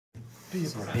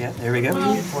Yeah, there we go.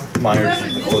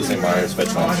 Myers, closing Myers,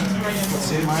 fetch lands.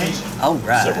 All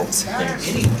right. Several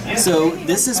things. So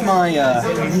this is my.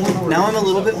 Now I'm a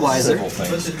little bit wiser. Several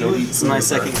things. This is my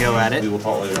second go at it. We will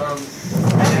talk later.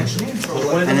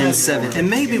 And then 7. And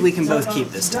maybe we can both keep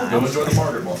this time. Enjoy the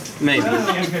market ball. Maybe.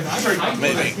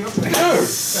 Maybe.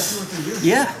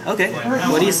 Yeah, okay.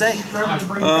 What do you say?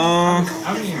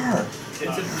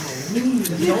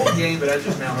 It's an old game, but I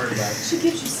just now heard about it. She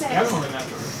gives you sex.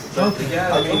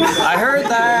 I heard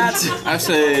that! I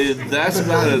say that's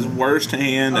about as worst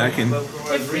hand I can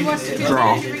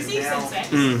draw.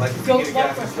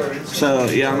 So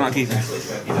yeah, I'm not keeping.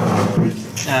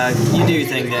 You do your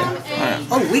thing then.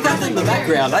 Oh, we got that in the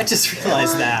background. I just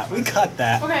realized that. We got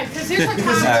that. Okay, because here's my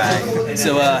Alright,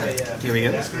 so here we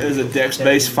go. There's a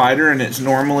dex-based fighter, and it's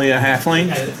normally a halfling,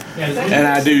 and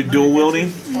I do dual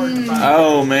wielding.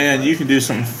 Oh man, you can do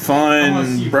some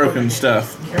fun broken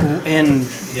stuff. And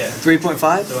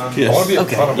 3.5? Yes.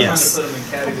 Okay, yes.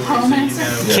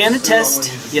 Can attest?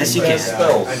 Yes, you can.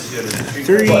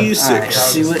 3, 6. Alright,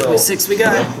 see what 6 we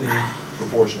got.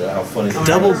 Proportionate how funny.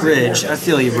 Double bridge. I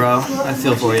feel you, bro. I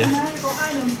feel for you.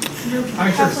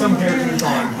 I'm sure some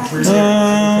characters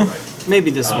are.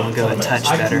 Maybe this one will go a touch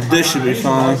better. This should be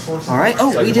fine. Alright.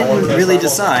 Oh, we didn't really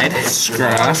decide.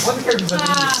 Scratch.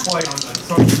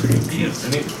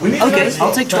 Okay,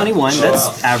 I'll take 21.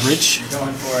 That's average.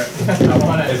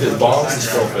 If it bombs, it's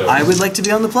still fails. I would like to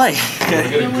be on the play. Get a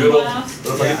good old.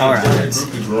 Alright.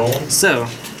 So.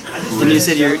 So, and you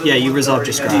said you resolved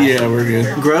your scry. Yeah, we're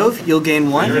good. Grove, you'll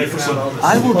gain 1.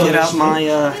 I will get out my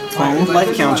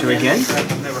life counter again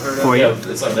for you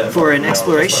for an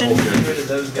exploration.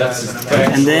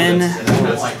 And then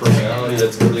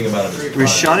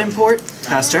Rishadan Port,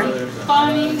 pass turn.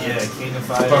 Let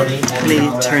me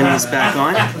turn these back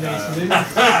on.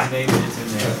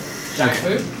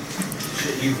 Okay.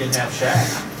 You can have Shaq.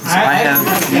 So I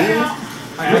have you.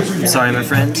 I'm sorry, my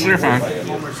friend. You're fine.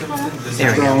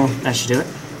 There we go. That should do it.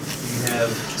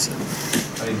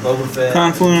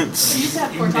 Confluence. You used to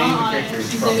have Cortana on it, and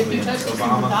she said if you touch it, you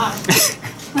can die.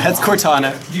 That's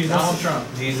Cortana. Donald Trump.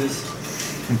 Jesus.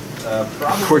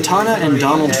 Cortana and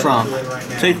Donald Trump.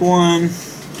 Take 1.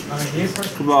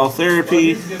 Cabal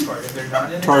therapy.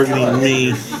 Targeting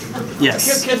me.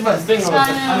 Yes.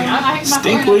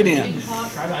 Stinkweed in.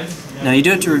 Now you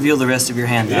do have to reveal the rest of your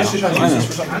hand, though. I'm going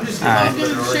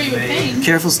to show you a thing.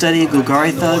 Careful Study,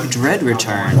 Golgari Thug, Dread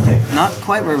Return. Not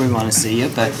quite where we want to see you,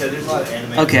 but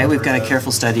okay, we've got a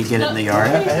Careful Study, get it in the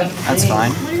yard. That's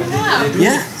fine. What do you have?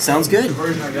 Yeah, sounds good. What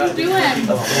are you doing?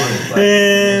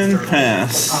 And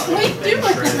pass. What are you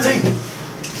doing?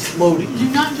 Do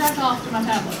not jack off to my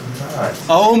tablet.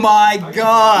 Oh my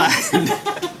god!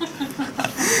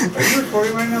 Are you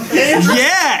recording right now?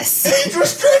 Yes! Age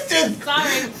restricted!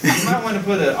 Sorry. You might want to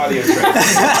put an audio track.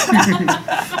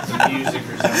 Some music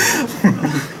or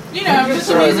something. You know, just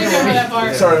the music over that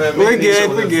part. Sorry, man. We're making these good,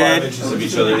 within we're good. 5 inches of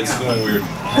each other. It's going weird.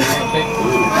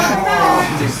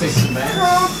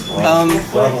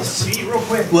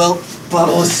 Well,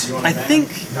 I think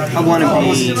I want to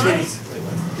be...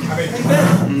 I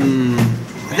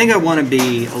think I want to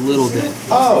be a little bit...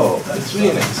 Oh, it's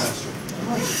Phoenix.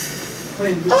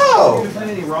 Oh!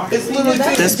 It's literally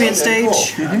Phoenix. Thespian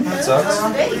stage, That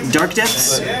sucks. Dark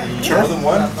Depths, More than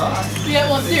one? Yeah,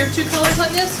 well, there are 2 colors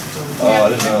like this. Oh, I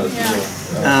didn't know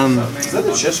that. Is that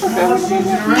the Cheshire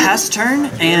family? pass turn,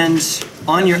 and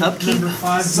on your upkeep,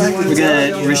 we're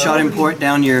going to Rishadan Port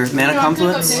down your mana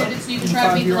confluence. So you can try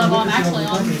to beat the level I'm actually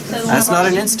on. That's not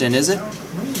an instant, is it?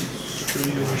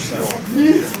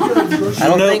 I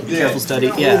don't think. Careful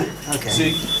Study. Yeah. Okay.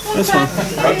 See, That's fine.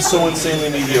 I'm so insanely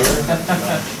mediocre.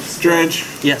 Dredge.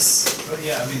 Yes.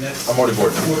 I'm already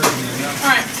bored.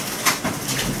 Alright.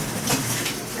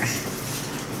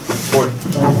 Bored.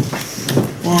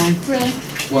 1. Really?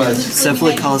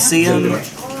 Cephalid Coliseum,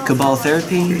 Cabal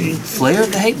Therapy, Flare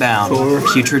of the Hatebound,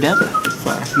 Putrid Imp,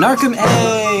 Narcum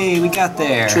A! We got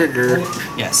there. Trigger.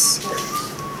 Yes.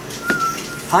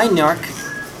 Hi, Narc.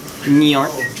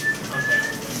 Nyark.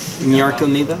 Nyark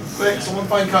Amoeba. Quick, someone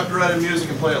find copyrighted music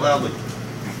and play it loudly.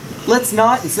 Let's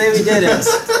not say we did it.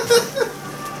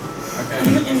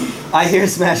 I hear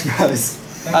Smash Bros.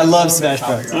 I love Smash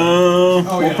Bros.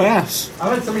 We'll pass.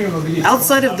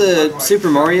 Outside of the Super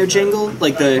Mario jingle,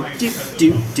 like the do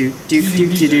do do do do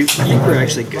do do, you were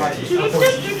actually good.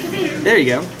 There you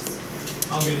go.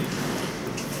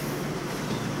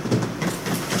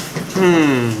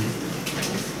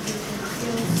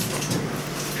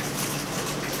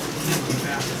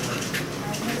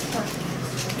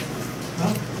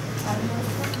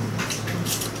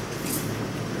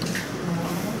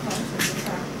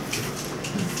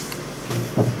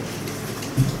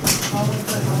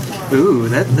 Ooh,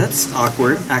 that's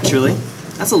awkward, actually.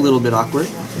 That's a little bit awkward.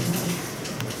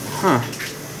 Huh.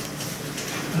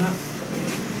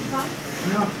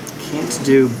 Can't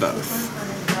do both.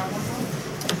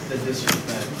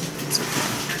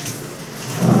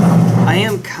 I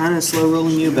am kind of slow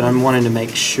rolling you, but I'm wanting to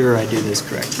make sure I do this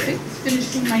correctly.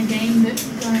 Finishing my game that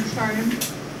Gunnar started.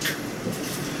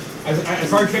 I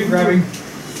started chain grabbing.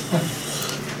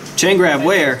 Chain grab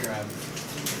where? What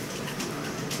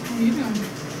are you doing?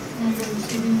 You want to go to the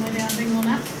sleeping lay down, take a little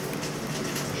nap?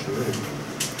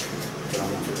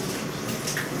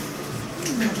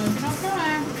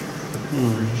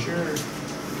 Sure.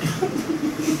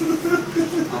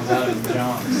 I'm out of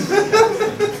jumps.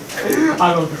 I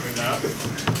don't remember that.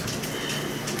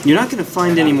 You're not going to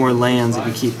find any more lands if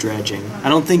you keep dredging. I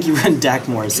don't think you run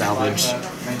Dakmore salvage.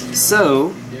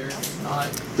 So,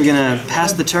 we're going to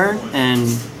pass the turn and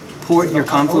port your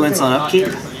confluence on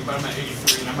upkeep.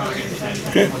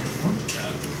 Okay.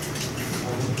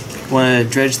 Want to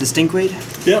dredge the stinkweed?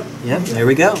 Yep. Yep, there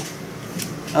we go.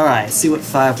 Alright, see what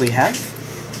 5 we have.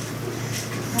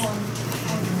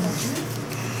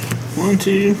 1,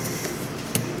 2,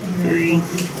 3,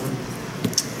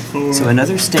 4. So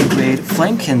another stinkweed,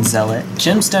 Flamekin Zealot,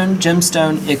 Gemstone,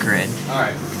 Icarid.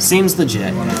 Alright. Seems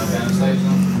legit.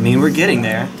 I mean, we're getting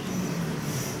there.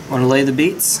 Want to lay the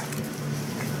beats?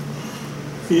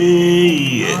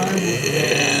 Yes.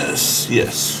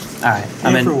 Yes. Alright,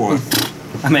 I'm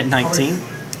at 19.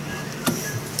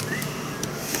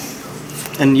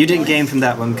 And you didn't game from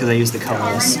that one because I used the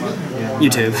colorless.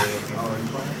 YouTube.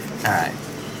 Alright.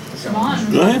 Come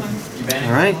on. Go ahead.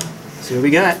 Alright. See what we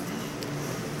got.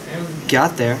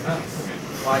 Got there.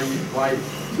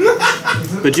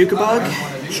 Bojuka Bog?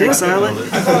 Exile it.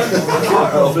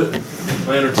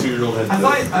 My inner 2-year-old had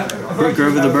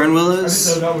Grove of the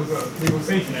Burnwillows. That was a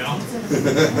legalization now.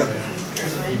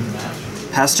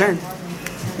 Pass turn.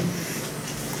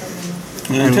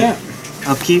 And tap.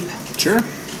 Upkeep. Sure.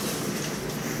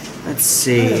 Let's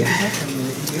see.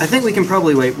 I think we can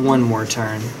probably wait one more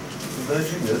turn.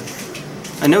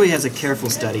 I know he has a careful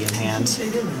study in hand,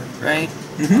 right?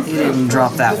 Mm-hmm. He didn't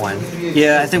drop that one.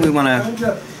 Yeah, I think we want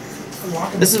to...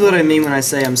 This is what I mean when I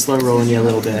say I'm slow rolling you a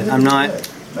little bit. I'm not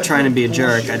trying to be a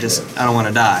jerk, I don't want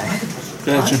to die.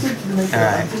 Gotcha.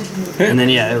 Alright. And then,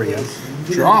 yeah, there we go.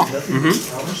 Draw. Mm-hmm.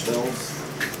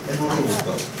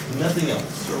 nothing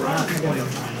else.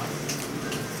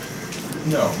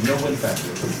 No win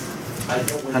factor.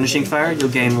 Punishing Fire, you'll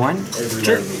gain 1.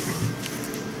 Sure.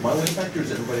 My win factor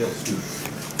is everybody else too.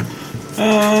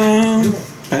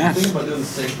 Pass. Think about doing the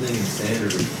same thing in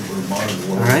standard or modern.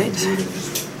 Alright.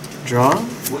 Draw.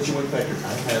 What's your win factor?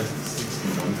 I have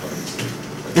 61 cards.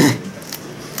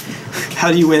 How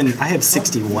do you win? I have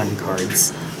 61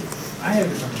 cards.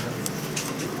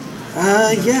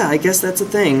 Yeah, I guess that's a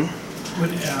thing.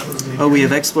 Oh, we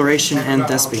have Exploration and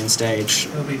Thespian stage.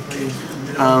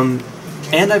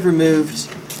 And I've removed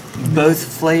both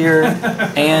Flayer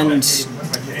and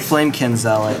Flamekin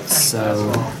Zealot,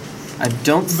 so I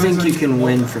don't think you can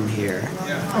win from here.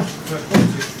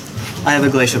 I have a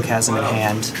Glacial Chasm in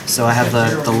hand, so I have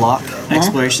the lock,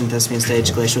 Exploration, Thespian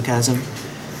stage, Glacial Chasm.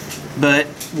 But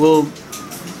we'll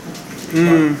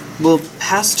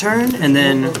pass turn, and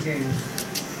then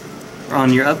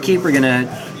on your upkeep, we're gonna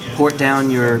port down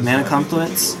your mana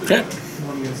confluence. Okay.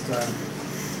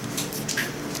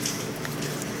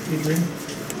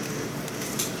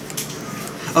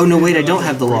 Oh no, wait, I don't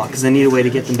have the lock because I need a way to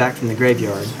get them back from the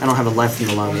graveyard. I don't have a life from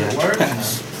the Loam yet.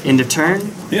 Pass. End of turn.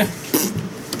 Yeah.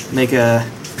 Make a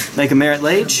Merit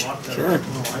Lage. Sure.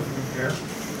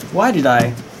 Why did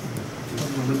I?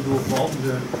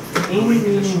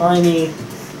 Eeny, miny,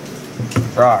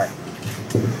 rar.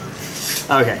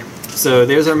 Okay, so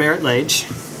there's our Merit Lage.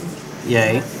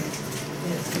 Yay.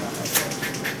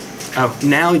 Oh,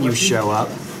 now you show up.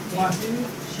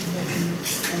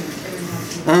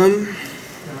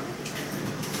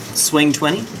 Swing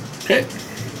 20. Okay.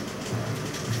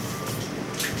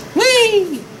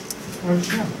 Whee!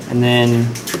 And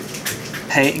then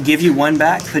give you 1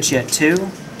 back, put you at 2.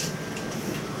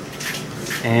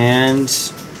 And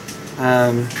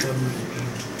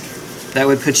that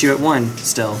would put you at 1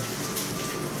 still.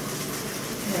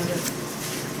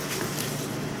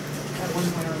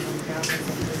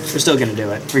 We're still gonna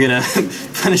do it. We're gonna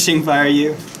Punishing Fire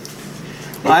you.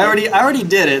 Well, I already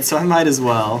did it, so I might as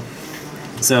well.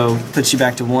 So puts you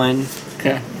back to 1.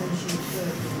 Okay.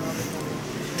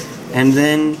 And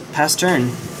then pass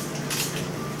turn.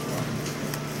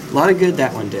 A lot of good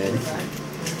that one did.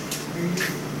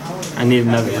 I need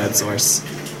another red source.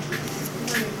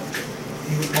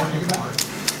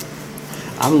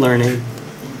 I'm learning.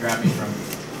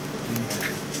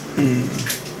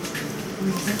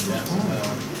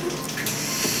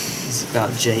 It's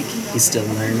about Jake. He's still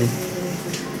learning.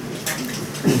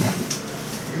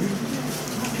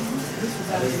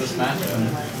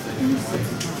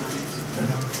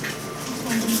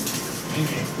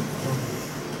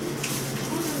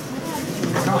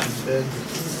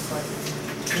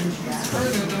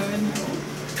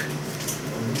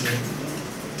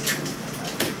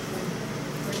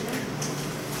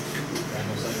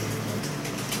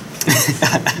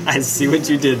 I see what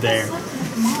you did there.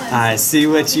 I see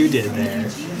what you did there.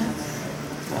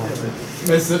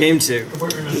 Game 2.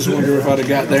 Just wonder if I'd have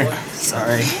got there.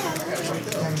 Sorry.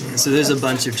 So there's a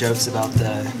bunch of jokes about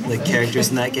the characters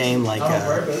in that game, like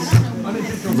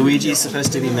Luigi's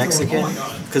supposed to be Mexican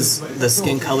because the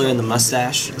skin color and the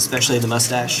mustache, especially the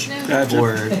mustache. Gotcha.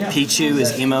 Or Pichu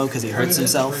is emo because he hurts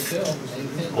himself.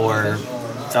 Or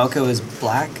Falco is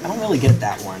black. I don't really get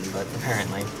that one, but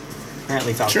apparently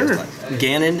Falco is black.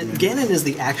 Ganon is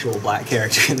the actual black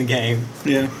character in the game.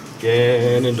 Yeah.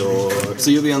 Ganondorf.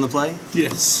 So you'll be on the play?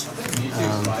 Yes.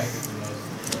 I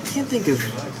can't think of,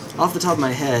 off the top of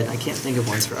my head, I can't think of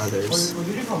ones for others.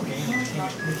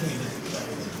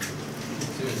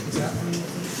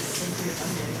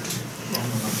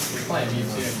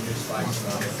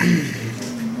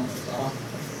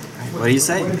 What do you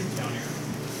say?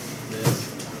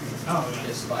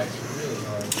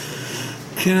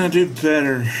 Can I do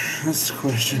better? That's the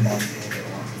question.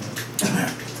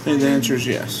 And the answer is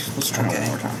yes. Let's try one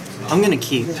more time. I'm going to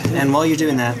keep, and while you're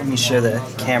doing that, let me show the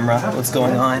camera what's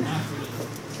going on.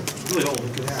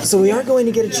 So we are going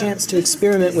to get a chance to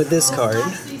experiment with this card.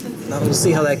 We'll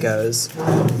see how that goes.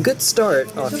 Good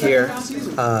start off here.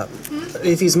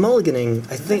 If he's mulliganing,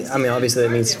 I mean, obviously that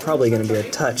means he's probably going to be a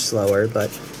touch slower, but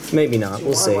maybe not.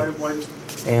 We'll see.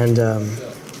 And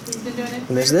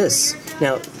there's this.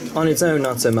 Now, on its own,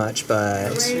 not so much,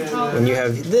 but when you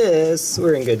have this,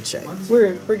 we're in good shape.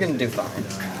 We're going to do fine.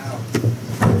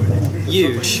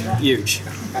 Huge.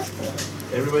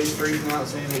 Everybody's freaking out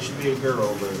saying they should be a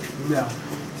girl, but No.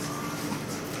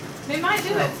 They might do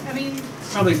it. I mean,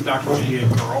 I think the doctor should be a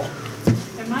girl.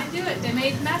 they might do it. They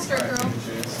made Master a girl.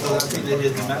 well, I think they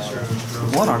did the master.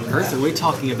 What on earth are we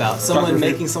talking about? Someone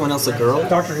making someone else a girl?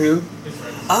 Doctor Who.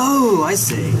 Oh, I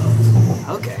see.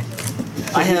 Okay.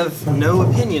 I have no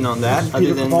opinion on that other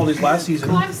Peter than... Capaldi's last season.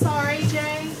 Oh, I'm sorry,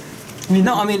 Jay.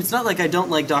 No, I mean, it's not like I don't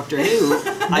like Doctor Who.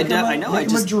 I know, I Make him a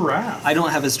just... giraffe. I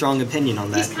don't have a strong opinion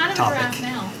on that He's kind of a topic. giraffe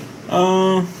now.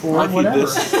 I'll keep whatever.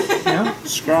 this. Yeah.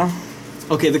 Scrawl.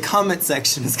 Okay, the comment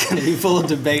section is going to be full of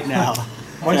debate now.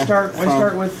 Why start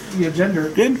with gender?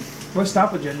 Good. Why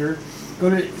stop with gender? Go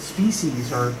to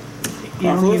species or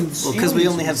aliens. Well, because we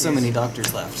only have so many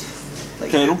doctors left.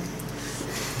 Total.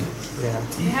 Yeah.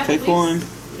 They have Take at least- one.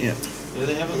 Yeah. Yeah,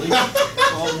 they have at least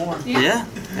 12 more. Yeah,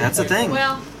 that's the thing.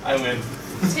 Well, I win.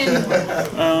 10 more.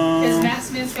 Because Matt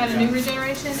Smith's got a new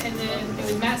regeneration, and then it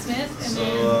was Matt Smith, and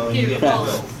then Peter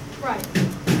Capaldi. Right.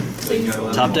 So you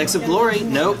just- Top decks of glory.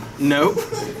 Nope.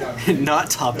 Not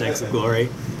top decks of glory.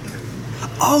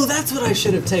 Oh, that's what I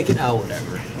should have taken. Oh,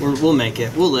 whatever. We'll make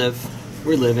it. We'll live.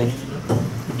 We're living.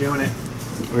 We're doing it.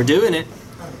 We're doing it.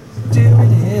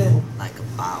 Doing it. Like a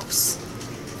mouse.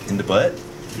 In the butt?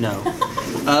 No.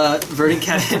 Verdant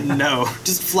Catacombs, no.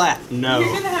 Just flat, no.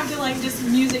 You're gonna have to like just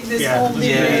music this Yeah. whole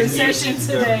video Yeah. session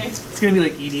today. It's gonna be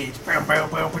like EDH.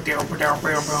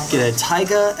 Get a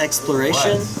Taiga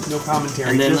exploration, No commentary.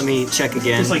 and then just, let me check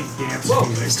again, Just like dance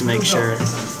music. just to make sure.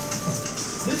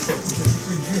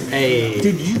 Hey.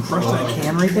 Did you crush that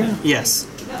can right there? Yes.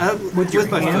 With your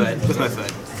my hand? foot. With my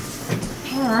foot.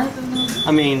 Alright.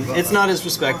 I mean, it's not as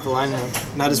respectful. I know.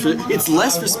 Not as. It's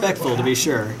less respectful, to be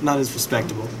sure. Not as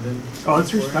respectable. Oh,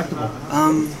 it's respectable.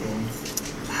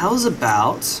 How's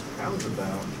about?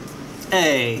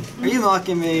 Hey, are you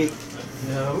mocking me?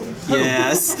 No.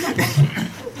 Yes.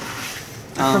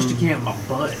 I crushed a can in my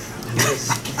butt.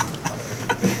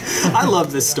 I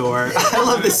love this store. I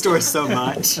love this store so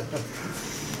much.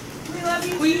 We love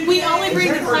you. We only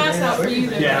bring the class out for you,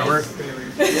 though. Yeah, we're.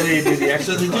 They do the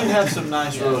So they do have some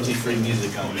nice royalty-free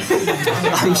music on it.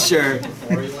 I'm sure.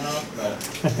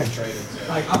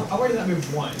 I already that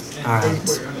move once. All right.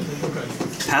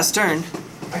 Pass turn.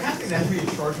 I kind of think that should be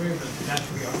a charge move, but that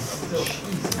should be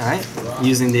awesome. All right.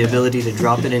 Using the ability to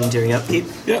drop it in during upkeep.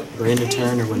 Yep. Or into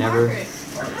turn or whenever. Margaret,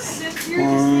 since you're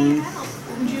just hanging out,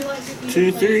 would you like to either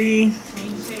 2, play 3,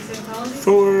 Psychology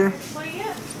 4, play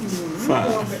yet?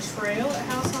 5. Betrayal at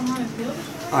House on Haunted Field?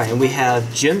 Alright, and we have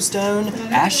Gemstone,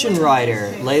 Ashen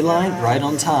Rider, Leyline, right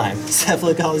on time,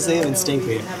 Cephala Coliseum, and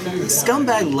Stinkweed.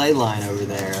 Scumbag Leyline over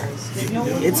there.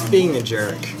 It's being a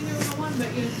jerk.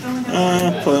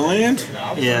 Play land.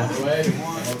 Yeah.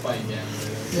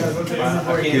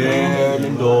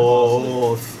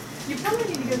 Ganondorf. You probably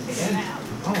need to go take a nap.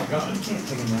 Oh my god, I can't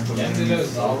take a nap.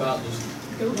 It's all about just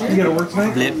You gotta work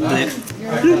tonight? Blip, blip.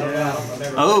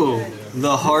 Oh,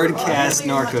 the hard cast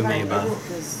Narcomoeba.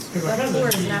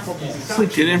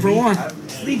 Get in for one.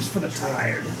 Sleeps for the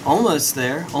tired. Almost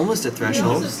there. Almost at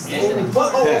threshold. Cards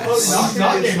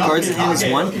in hand is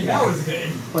 1.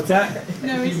 What's that?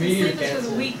 No, he's sleeping for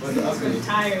the week. He's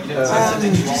tired.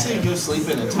 Did you just say go sleep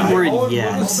in a tire? Word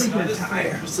yes. Sleep in a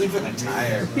tire. Sleep in a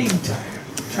tire. Being tired.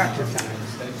 Tractor tire.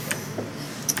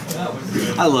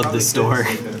 I love this store.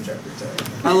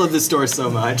 I love this store so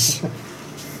much.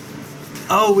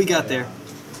 Oh, we got there.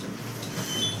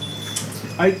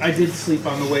 I did sleep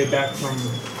on the way back from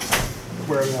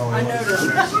wherever the hell I was.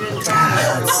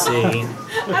 Let's see.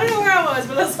 I don't know where I was,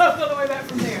 but I slept on the way back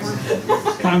from there.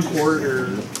 Concord or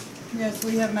Yes,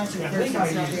 we have matching first out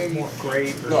here.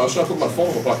 Great. No, I was trying to put my phone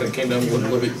in my pocket and came down and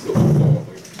wouldn't let me.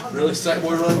 Really?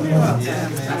 Sideboard run?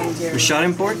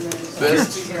 Rishadan Port?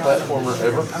 Best platformer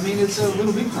ever? I mean, it's a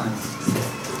little big time.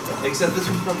 Except this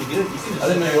one's probably good. I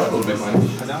didn't know you had a little bit, man. I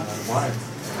don't. Why?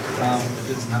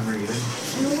 It's not very good.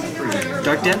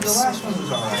 Dark Depths? The last one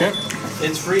was alright.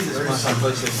 It's free this month on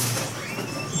PlayStation.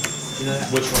 You know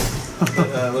that? Which one?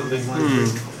 Little big one.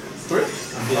 Three?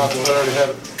 I already had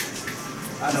it.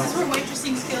 I This is know. for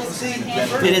waitressing skills. And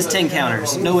It has 10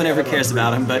 counters. No one ever cares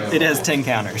about him, but it has 10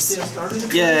 counters.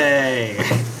 Yay!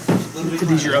 Are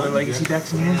these your other legacy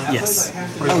decks in here? Yes.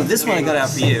 Oh, this one I got out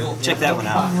for you. Check that one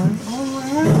out.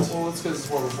 Well, it's because it's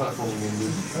more of a platforming game,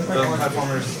 dude.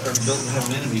 Platformers are built to have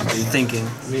enemies, dude. Thinking. I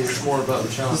mean, it's more about the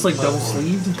challenge. It's like double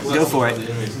sleeved? Go for it.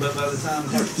 But by the time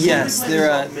Yes, they're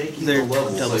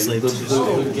double sleeved.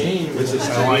 The game is just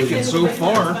I like it so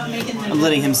far. I'm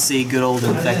letting him see good old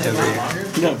Infect over here.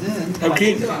 No.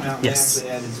 Okay. Yes.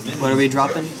 What are we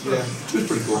dropping? It's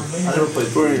pretty cool. I never played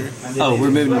three. Oh,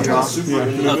 we're moving to draw?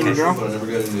 Okay. Okay. But I never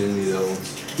got into any of the other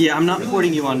ones. Yeah, I'm not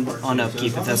porting you on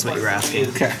upkeep if that's what you were asking.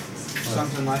 Okay.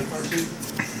 something like R2.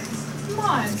 Come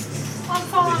on. I'm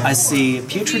following. I see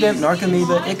Putrident,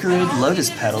 Narcomoeba, Icarid, Lotus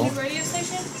Petal, Radio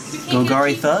station? You can't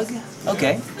Golgari get Thug.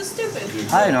 Okay. That's stupid.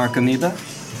 Hi, Narcomoeba.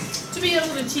 To be able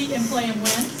to cheat and play and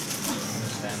win.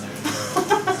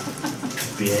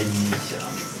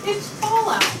 It's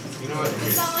Fallout.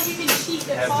 It's not like you can cheat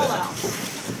at Fallout.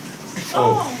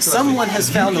 Oh. Someone has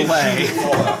found a way.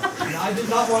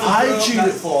 I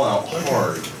cheated Fallout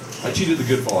hard. I cheated the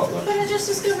good Fallout though. But I just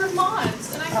discovered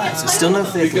mods, and I can't play Still no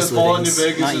them. Faithless Because Fallout New Livings.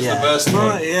 Vegas Not is the yet. best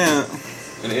one. Yeah.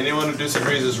 And anyone who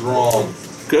disagrees is wrong.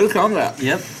 Good combat.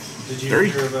 Yep. Did you Three.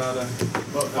 hear about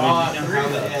how they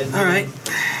had Alright.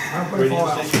 radio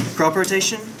station? Crop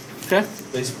rotation. Okay.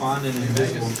 They spawned an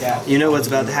invisible cat. You know what's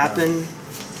about to happen?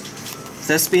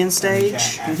 Thespian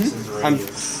stage.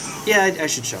 Yeah, I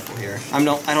should shuffle here. I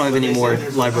don't have any more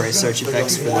library search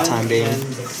effects for the time being.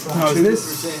 No,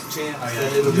 this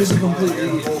is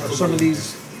completely some of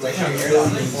these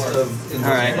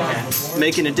Alright.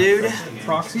 Making a dude?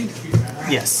 proxy.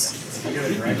 Yes.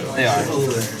 They are.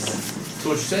 So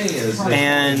what you're saying is,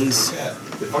 And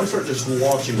if I start just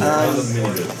launching random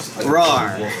mini-games,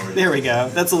 Rar. There we go.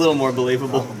 That's a little more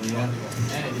believable.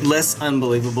 Less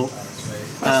unbelievable.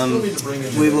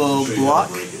 We will block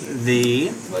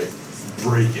the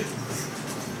break it.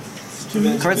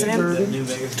 cards in hand. New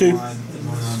Vegas Two. mod, the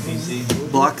one on PC.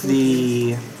 Block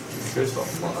the. Break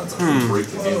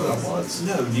the game without mods.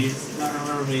 No, do you not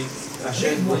remember me? I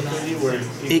shared one with you where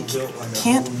people It built like a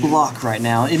can't whole new block right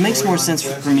now. It makes more sense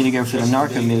for me to go for the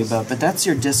Narcomoeba, but that's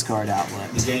your discard outlet.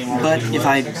 game. But if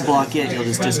I block it, you'll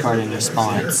just discard in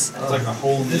response. It's like a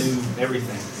whole new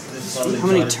everything. How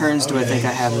many turns do I think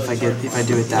I have if I do it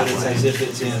that But it's way? as if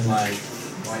it's in like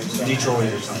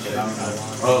Detroit or something. I don't know.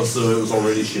 Oh, so it was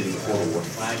already shitty before the war.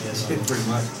 Pretty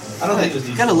much. I don't think it was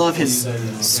Detroit. Gotta love his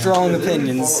strong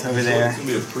opinions over there. It's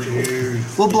gonna be a pretty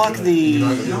We'll block the You're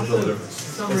not gonna be able to tell the difference.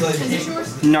 It's like, Is it yours?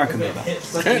 Narcomoeba.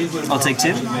 I'll take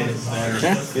two.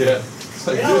 Yeah. It's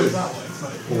like, dude.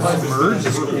 Merge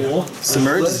is cool.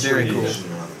 Submerge is very cool.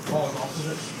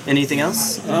 Anything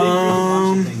else?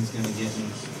 thing's gonna get me.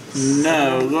 No,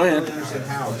 go I ahead. don't understand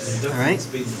how. It definitely Alright.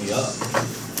 speeds me up.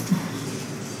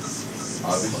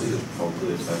 Obviously, it's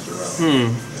probably a faster route.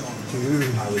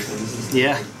 Obviously, this is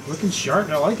Yeah. Looking sharp.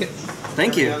 I like it.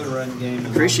 Thank every you. other run game.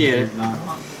 as Appreciate long it. as you're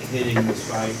not hitting the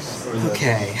spikes or the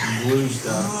Okay. blue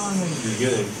stuff. You're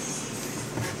good.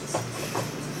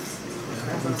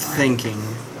 I'm thinking.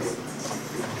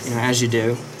 You know, as you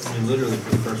do. I mean, literally for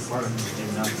the first part, I'm just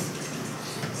doing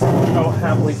nothing. I'll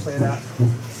happily play that.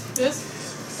 This?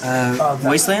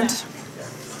 Wasteland?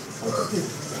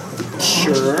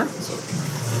 Sure.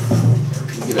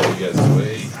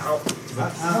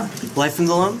 Life from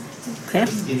the Loam. Okay.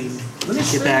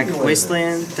 Get back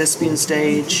Wasteland, Thespian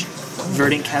Stage,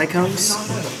 Verdant Catacombs.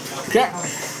 Okay.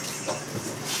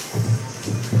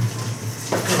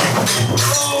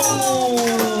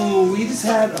 Oh, we just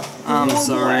had a I'm horrible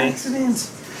sorry. accident.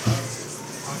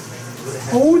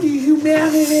 Oh, the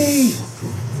humanity!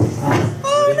 I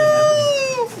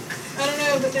don't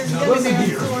know, but there's a gummy bear on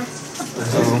the floor.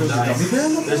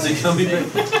 There's a gummy bear.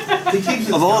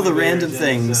 Of all the random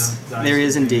things, there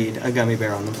is indeed a gummy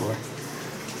bear on the floor.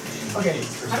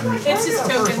 It's his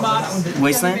token box.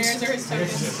 Wasteland? Gummy bears are his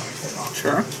tokens.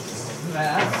 Sure.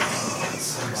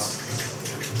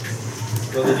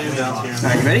 Well, the new bounce here.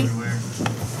 Alright, you ready?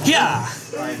 Yeah!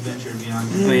 I adventure beyond.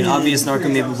 I mean, obvious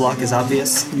Narcomoeba block is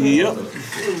obvious. Yep.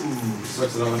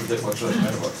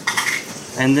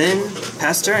 And then,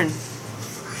 pass turn.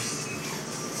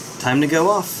 Time to go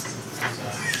off.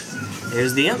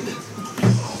 There's the imp.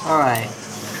 Alright.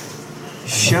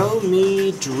 Show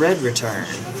me Dread Return.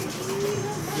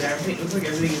 Yeah, it looks like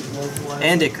everything is localized.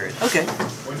 And Icarus. Okay.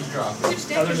 Which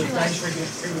deck is you like?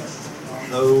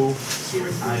 No,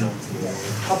 I don't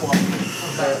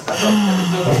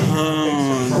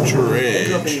Dredge.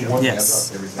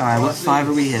 Yes. Alright, what 5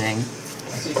 are we hitting?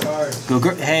 Go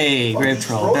hey, Grave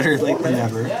Troll. Better late than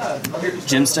never.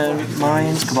 Gemstone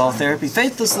Mine, Cabal Therapy,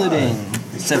 Faithless Looting,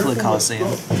 Cephalid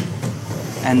Coliseum.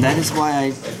 And that is why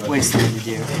I wastelanded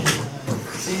you.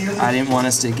 I didn't want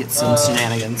us to get some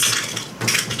shenanigans.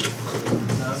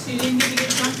 So you didn't get to get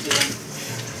drunk today?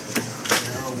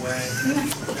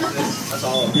 That's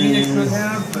all. Phoenix would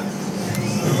have, but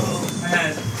I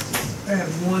had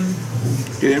one.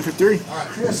 Get in for 3.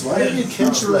 Chris, why didn't you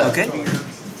catch her? Okay.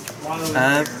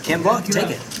 Can't block, take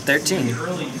it. 13.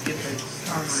 Early to get the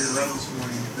Conqueror Road this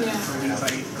morning. Yeah. For me by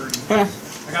 8:30. Huh.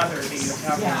 I got there at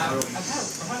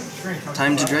 8:30.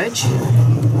 Time to dredge.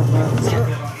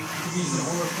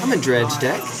 I'm a dredge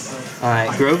deck.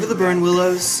 Alright, Grove of the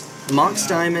Burnwillows, Mox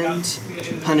Diamond,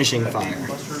 Punishing Fire.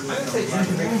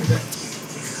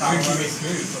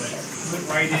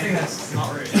 Right in. Got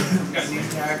the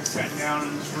attack sat down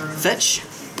in this room. Fetch.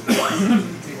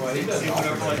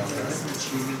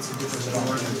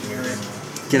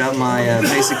 Get out my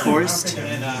basic forest.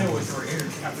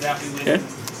 Okay.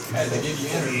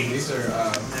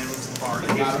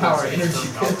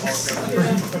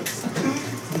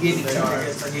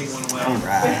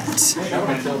 Alright.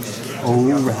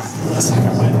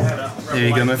 There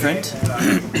you go, my friend.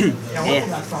 Yeah.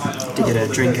 To get a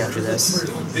drink after this. And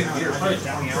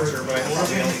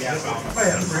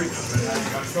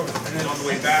then on the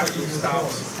way back, we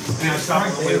stopped. And I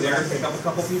stopped on the way there, picked up a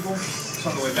couple people. So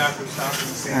on the way back, we stopped in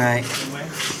the same way. And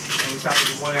we stopped at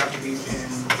the one Applebee's in,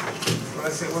 what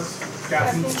did I say it was?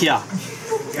 Daphne? Yeah.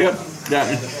 Yep. Got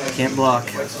me. Can't block.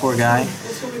 Poor guy.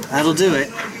 That'll do it.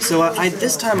 So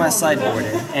this time I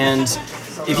sideboarded, and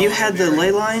if you had the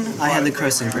ley line, I had the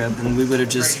Krosan Grip, and we would have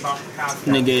just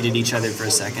negated each other for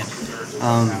a second.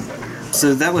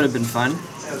 So that would have been fun.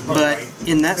 But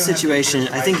in that situation,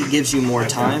 I think it gives you more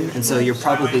time, and so you're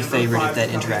probably favored if that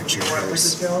interaction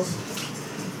occurs.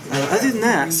 Other than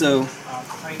that, so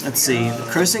let's see. The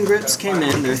Krosan Grips came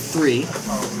in. There are 3,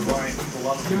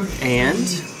 and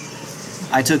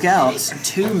I took out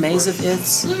 2 Maze of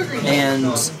Iths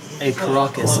and a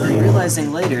Karakas, and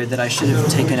realizing later that I should have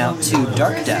taken out 2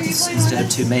 Dark Depths instead of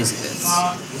 2 Maze of Iths.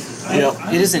 Yep.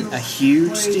 It isn't a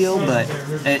huge deal, but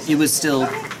it was still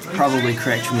probably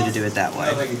correct for me to do it that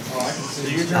way.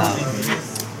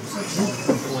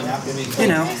 You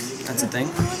know, that's a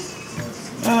thing.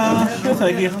 No,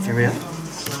 thank you. Here we go.